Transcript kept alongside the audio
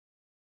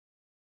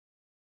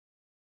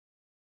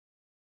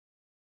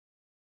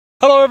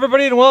Hello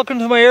everybody and welcome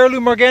to my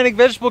Heirloom Organic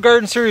Vegetable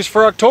Garden Series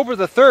for October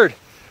the 3rd.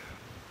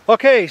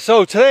 Okay,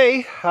 so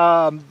today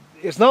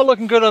it's not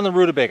looking good on the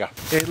rutabaga.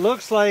 It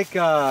looks like we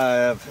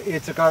got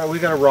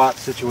a rot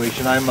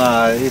situation.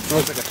 It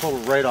looks like a total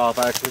write-off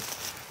actually.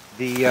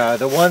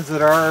 The ones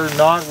that are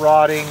not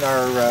rotting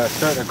are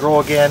starting to grow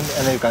again,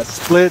 and they've got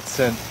splits,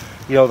 and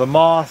you know the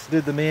moth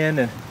did them in,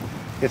 and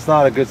it's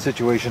not a good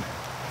situation.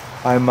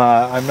 I'm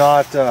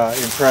not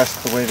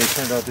impressed the way they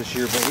turned out this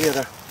year, but we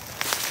had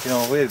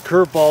we had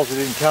curveballs we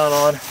didn't count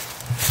on.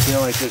 You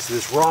know, like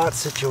this rot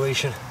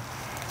situation.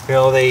 You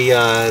know,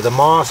 the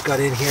moss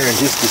got in here and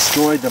just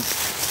destroyed them.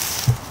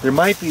 There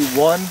might be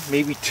one,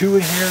 maybe two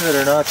in here that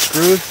are not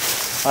screwed.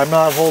 I'm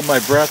not holding my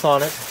breath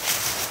on it.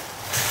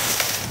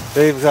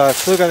 They've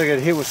still got to get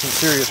hit with some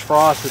serious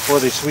frost before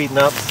they sweeten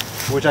up,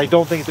 which I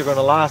don't think they're going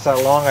to last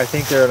that long. I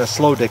think they're in a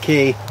slow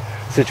decay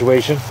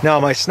situation. Now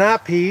my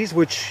snap peas,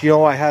 which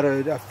I had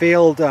a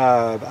failed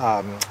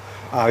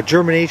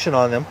germination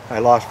on them. I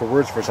lost for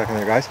words for a second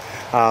there, guys.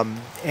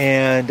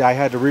 And I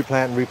had to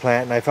replant,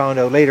 and I found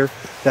out later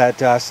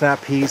that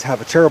snap peas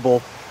have a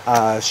terrible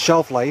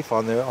shelf life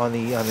on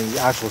the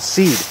actual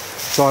seed.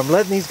 So I'm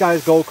letting these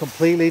guys go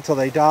completely till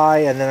they die,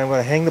 and then I'm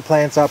going to hang the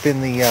plants up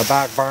in the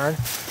back barn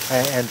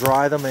and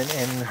dry them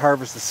and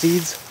harvest the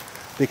seeds,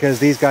 because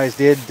these guys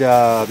did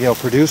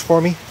produce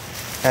for me,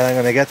 and I'm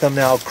going to get them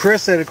now.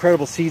 Chris at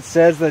Incredible Seeds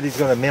says that he's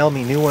going to mail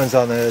me new ones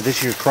on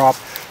this year's crop.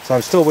 So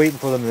I'm still waiting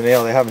for them to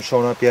mail. They haven't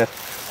shown up yet.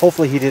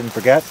 Hopefully he didn't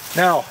forget.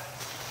 Now,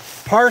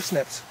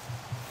 parsnips.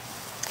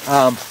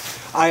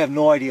 I have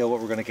no idea what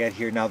we're going to get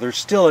here. Now, there's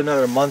still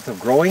another month of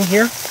growing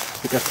here,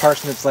 because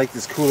parsnips like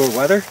this cooler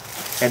weather.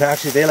 And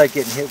actually, they like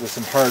getting hit with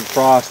some hard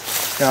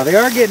frost. Now, they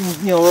are getting,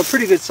 a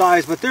pretty good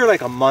size, but they're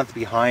like a month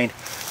behind.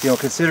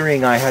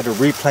 Considering I had to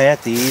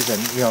replant these,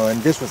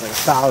 and this was like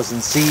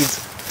 1,000 seeds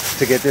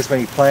to get this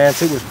many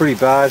plants. It was pretty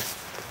bad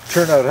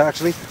turnout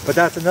actually, but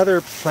that's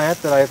another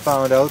plant that I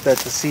found out that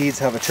the seeds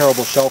have a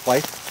terrible shelf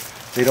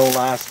life. They don't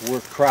last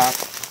worth crap.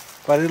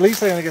 But at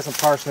least I'm gonna get some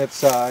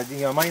parsnips. I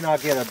might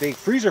not get a big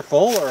freezer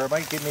full, or I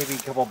might get maybe a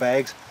couple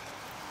bags.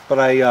 But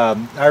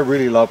I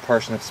really love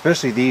parsnips,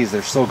 especially these.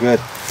 They're so good.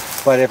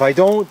 But if I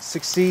don't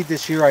succeed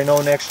this year, I know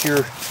next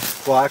year,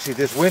 well actually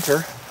this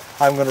winter,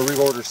 I'm gonna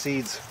reorder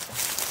seeds,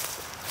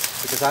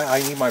 because I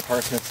need my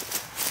parsnips.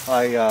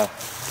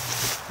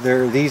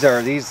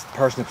 These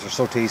parsnips are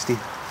so tasty.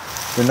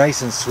 They're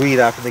nice and sweet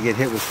after they get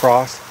hit with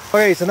frost.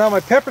 Okay, so now my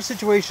pepper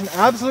situation,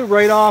 absolute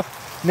write-off,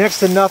 next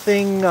to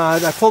nothing.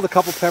 I pulled a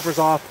couple peppers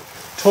off.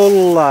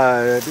 Total,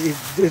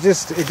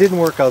 it didn't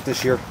work out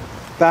this year.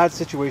 Bad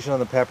situation on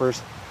the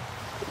peppers.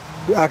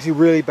 Actually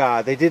really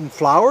bad. They didn't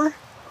flower.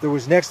 There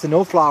was next to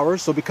no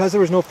flowers. So because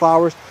there was no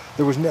flowers,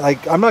 there was,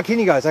 I'm not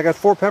kidding you guys, I got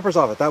 4 peppers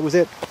off it. That was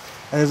it.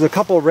 And there's a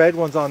couple of red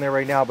ones on there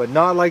right now, but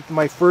not like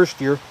my first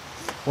year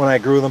when I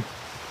grew them.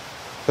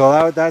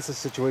 So that's a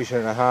situation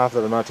and a half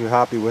that I'm not too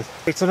happy with.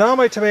 Okay, so now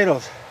my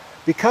tomatoes.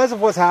 Because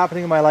of what's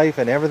happening in my life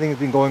and everything's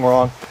been going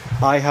wrong,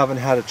 I haven't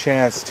had a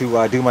chance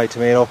to do my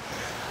tomato.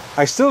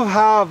 I still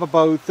have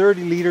about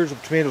 30 liters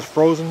of tomatoes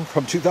frozen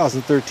from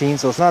 2013,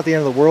 so it's not the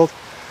end of the world.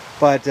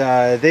 But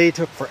they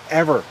took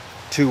forever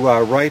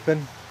to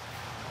ripen.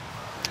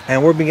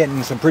 And we've been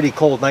getting some pretty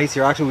cold nights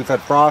here. Actually, we've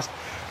had frost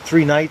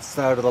 3 nights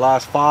out of the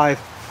last 5.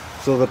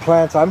 So the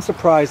plants, I'm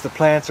surprised the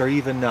plants are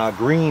even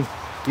green.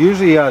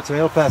 Usually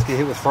tomato plants get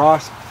hit with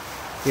frost.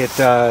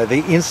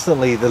 They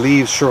instantly, the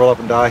leaves shrivel up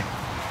and die.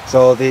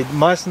 So they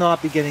must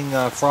not be getting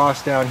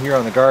frost down here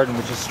on the garden,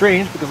 which is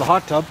strange because the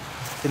hot tub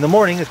in the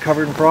morning is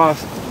covered in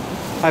frost.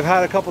 I've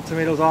had a couple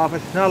tomatoes off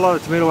it. Not a lot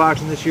of tomato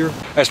action this year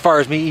as far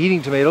as me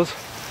eating tomatoes,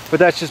 but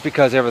that's just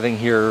because everything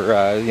here,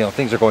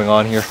 things are going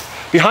on here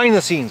behind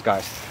the scenes,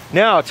 guys.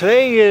 Now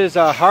today is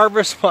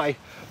harvest my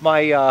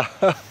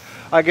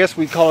I guess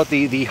we call it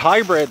the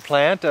hybrid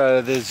plant,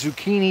 the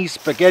zucchini,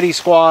 spaghetti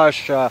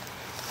squash, I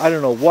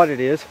don't know what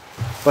it is,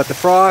 but the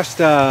frost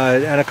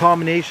and a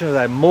combination of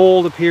that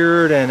mold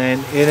appeared, and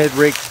it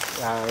wreaked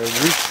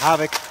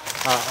havoc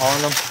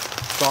on them.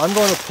 So I'm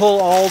going to pull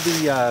all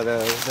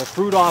the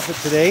fruit off it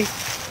today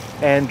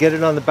and get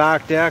it on the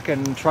back deck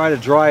and try to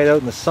dry it out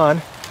in the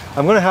sun.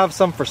 I'm going to have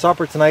some for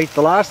supper tonight.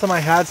 The last time I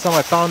had some,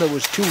 I found it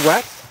was too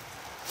wet,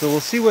 so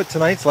we'll see what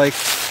tonight's like.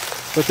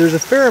 But there's a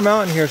fair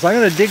amount in here, so I'm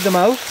going to dig them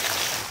out,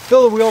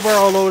 fill the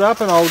wheelbarrow load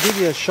up, and I'll give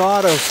you a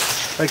shot of,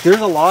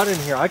 there's a lot in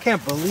here. I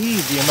can't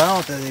believe the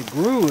amount that it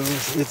grew. But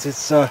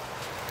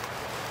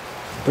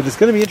it's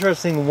going to be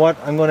interesting what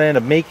I'm going to end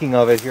up making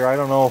of it here. I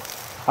don't know.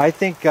 I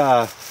think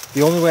the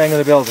only way I'm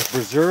going to be able to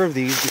preserve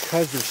these,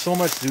 because there's so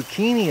much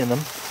zucchini in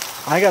them,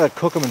 I got to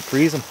cook them and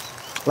freeze them.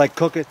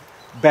 Cook it,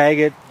 bag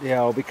it,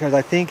 because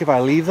I think if I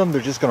leave them, they're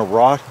just going to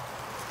rot.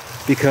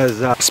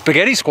 Because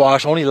spaghetti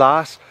squash only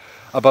lasts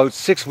about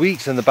 6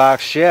 weeks in the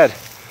back shed.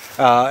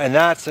 And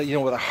that's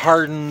with a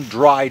hardened,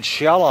 dried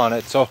shell on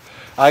it. So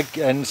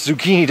and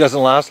zucchini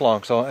doesn't last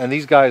long. So, and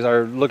these guys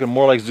are looking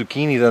more like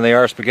zucchini than they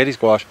are spaghetti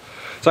squash.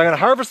 So I'm going to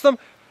harvest them,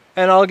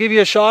 and I'll give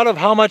you a shot of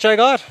how much I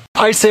got.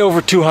 I'd say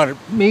over 200,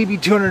 maybe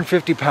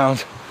 250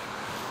 pounds.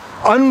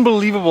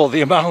 unbelievable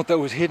the amount that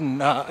was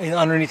hidden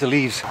underneath the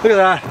leaves. Look at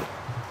that.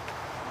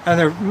 And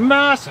they're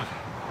massive.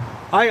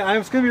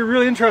 It's going to be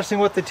really interesting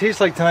what they taste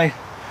like tonight,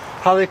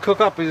 how they cook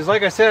up. Because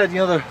like I said, you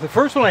know, the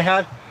first one I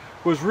had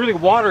was really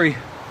watery.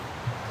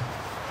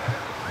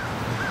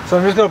 So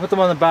I'm just going to put them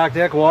on the back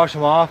deck, wash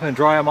them off and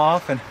dry them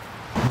off and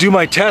do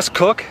my test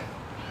cook.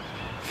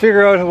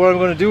 Figure out what I'm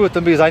going to do with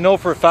them, because I know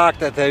for a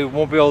fact that they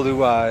won't be able to,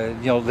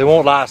 you know, they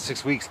won't last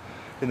 6 weeks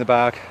in the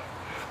back.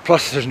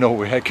 Plus there's no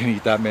way I can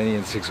eat that many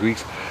in 6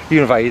 weeks,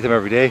 even if I eat them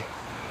every day.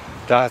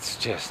 That's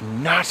just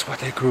nuts what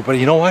they grew. But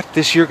you know what,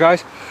 this year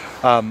guys,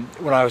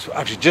 when I was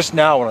actually just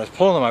now when I was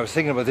pulling them, I was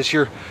thinking about this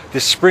year,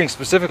 this spring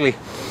specifically,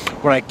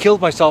 when I killed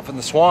myself in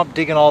the swamp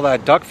digging all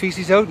that duck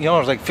feces out. You know, it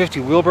was like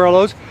 50 wheelbarrow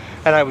loads,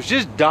 and I was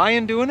just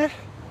dying doing it.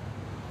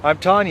 I'm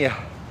telling you,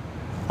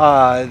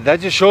 that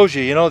just shows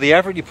you, you know, the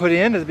effort you put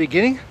in at the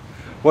beginning,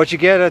 what you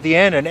get at the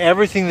end. And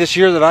everything this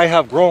year that I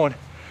have grown,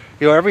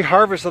 you know, every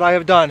harvest that I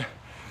have done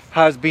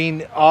has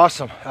been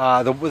awesome,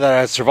 that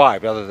has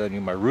survived, other than, you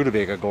know, my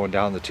rutabaga going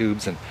down the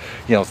tubes and,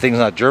 you know, things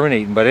not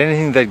germinating. But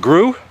anything that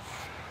grew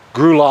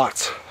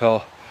lots.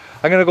 So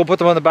I'm gonna go put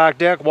them on the back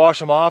deck, wash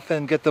them off,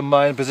 and get them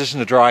in position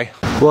to dry.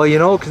 Well, you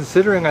know,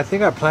 considering I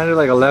think I planted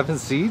like 11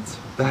 seeds,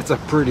 that's a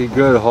pretty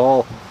good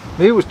haul.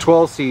 Maybe it was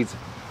 12 seeds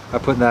I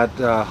put in that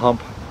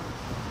hump.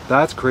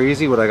 That's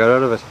crazy what I got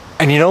out of it.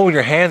 And you know, when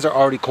your hands are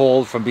already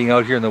cold from being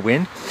out here in the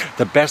wind,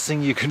 the best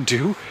thing you can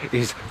do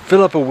is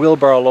fill up a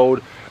wheelbarrow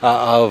load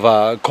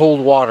of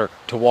cold water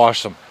to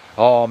wash them.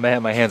 Oh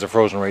man, my hands are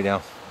frozen right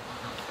now.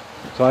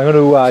 So I'm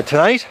going to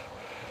tonight,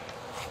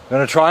 I'm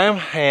going to try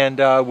them, and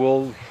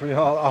we'll, you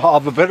know, I'll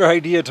have a better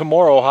idea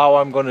tomorrow how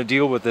I'm going to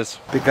deal with this,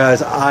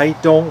 because I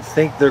don't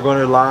think they're going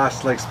to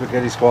last like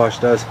spaghetti squash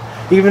does.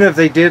 Even if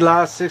they did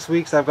last 6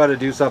 weeks, I've got to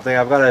do something.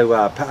 I've got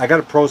to I got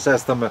to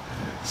process them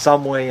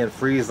some way and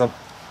freeze them.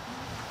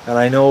 And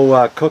I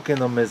know cooking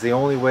them is the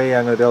only way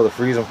I'm going to be able to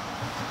freeze them.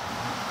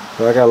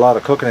 So I got a lot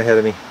of cooking ahead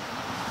of me.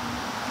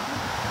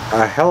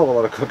 A hell of a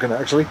lot of cooking,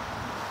 actually.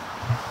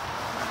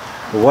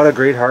 What a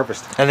great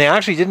harvest. And they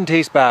actually didn't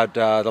taste bad,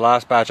 the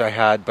last batch I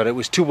had, but it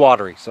was too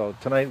watery. So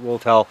tonight we'll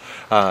tell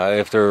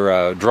if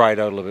they're dried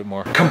out a little bit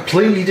more.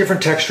 Completely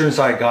different texture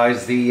inside,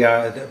 guys.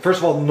 First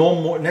of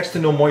all, next to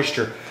no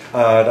moisture.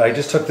 I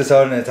just took this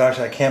out, and it's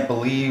actually, I can't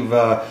believe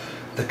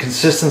the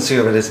consistency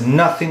of it is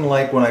nothing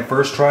like when I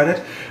first tried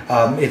it.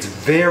 It's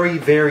very,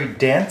 very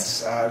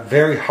dense,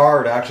 very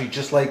hard, actually,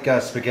 just like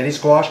spaghetti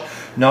squash,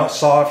 not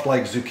soft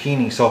like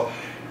zucchini. So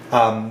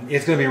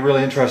it's going to be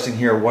really interesting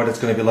here what it's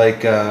going to be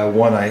like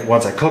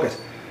once I cook it.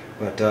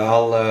 But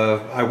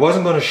I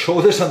wasn't going to show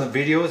this on the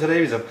video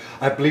today, because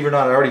I believe it or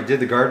not, I already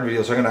did the garden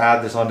video, so I'm going to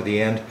add this onto the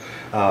end.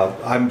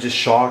 I'm just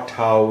shocked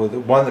how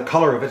the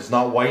color of it is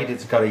not white;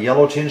 it's got a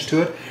yellow tinge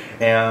to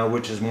it,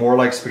 which is more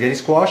like spaghetti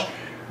squash.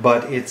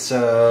 But it's you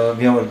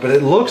know, but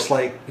it looks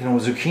like, you know,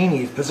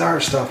 zucchini, bizarre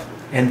stuff,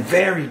 and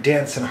very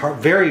dense and hard,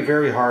 very,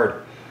 very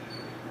hard.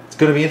 It's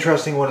going to be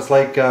interesting what it's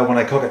like when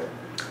I cook it,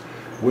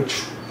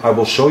 which I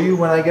will show you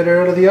when I get it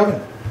out of the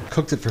oven.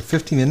 Cooked it for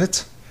 50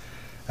 minutes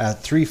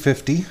at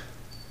 350.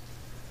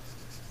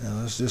 Now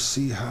let's just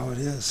see how it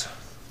is.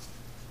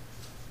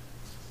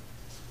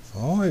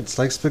 Oh, it's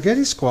like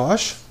spaghetti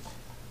squash.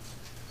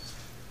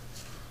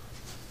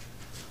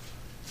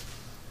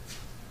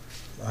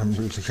 I'm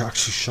really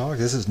actually shocked.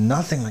 This is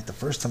nothing like the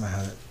first time I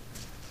had it.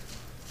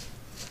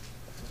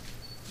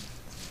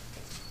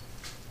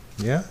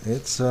 Yeah,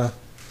 it's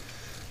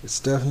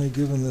definitely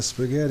giving the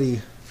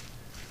spaghetti.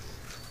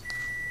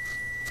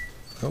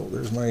 Oh,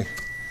 there's my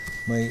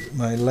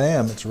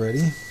lamb. It's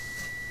ready.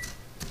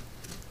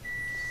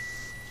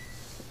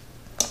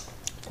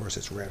 Of course,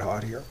 it's red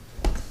hot here.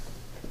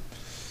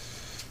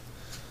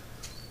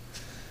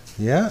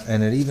 Yeah,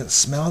 and it even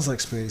smells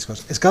like spaghetti squash.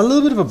 It's got a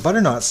little bit of a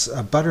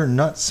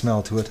butternut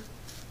smell to it.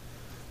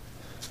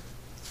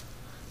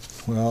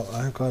 Well,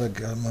 I've got to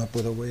come up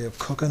with a way of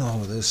cooking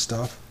all of this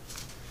stuff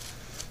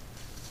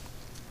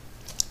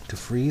to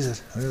freeze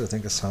it. I got to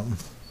think of something.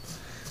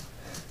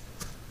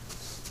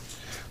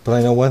 But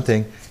I know one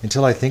thing: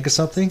 until I think of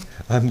something,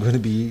 I'm going to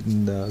be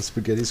eating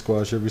spaghetti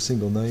squash every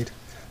single night,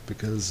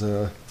 because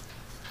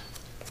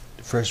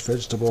fresh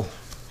vegetable.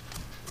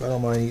 I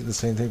don't mind eating the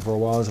same thing for a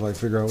while until I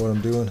figure out what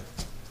I'm doing,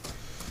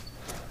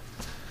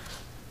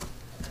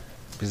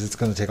 because it's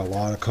going to take a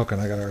lot of cooking.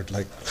 I gotta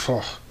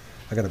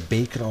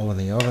bake it all in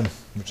the oven,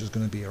 which is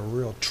going to be a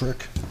real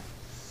trick.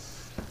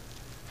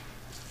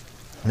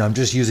 Now I'm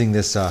just using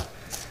this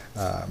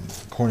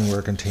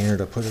Corningware container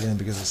to put it in,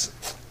 because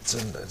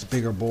it's a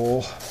bigger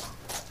bowl.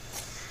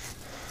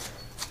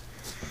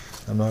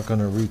 I'm not going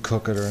to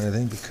recook it or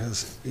anything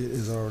because it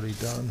is already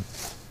done.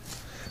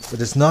 But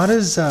it's not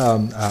as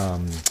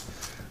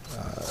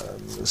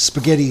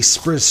spaghetti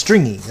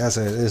stringy.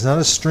 It's not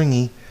as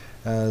stringy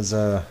as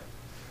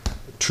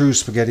true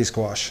spaghetti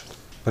squash,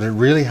 but it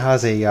really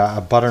has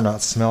a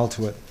butternut smell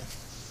to it.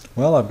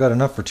 Well, I've got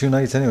enough for 2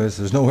 nights anyways.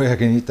 There's no way I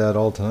can eat that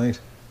all tonight.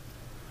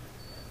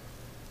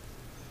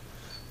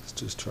 Let's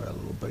just try a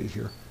little bite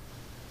here.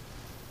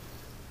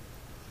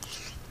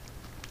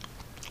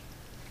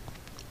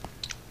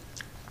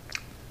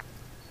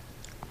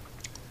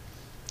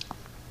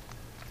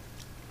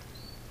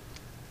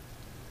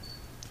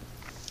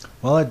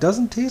 Well, it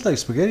doesn't taste like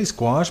spaghetti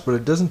squash, but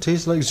it doesn't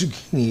taste like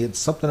zucchini. It's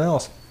something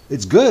else.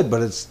 It's good,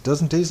 but it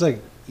doesn't taste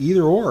like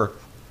either or.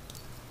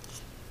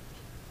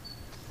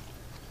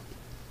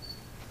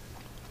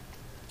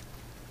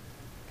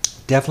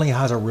 Definitely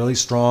has a really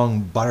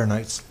strong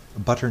butternut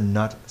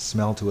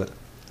smell to it.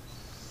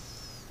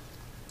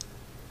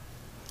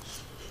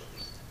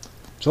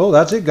 So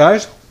that's it,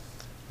 guys.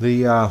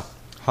 The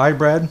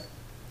hybrid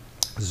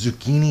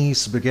zucchini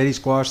spaghetti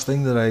squash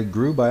thing that I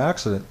grew by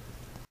accident.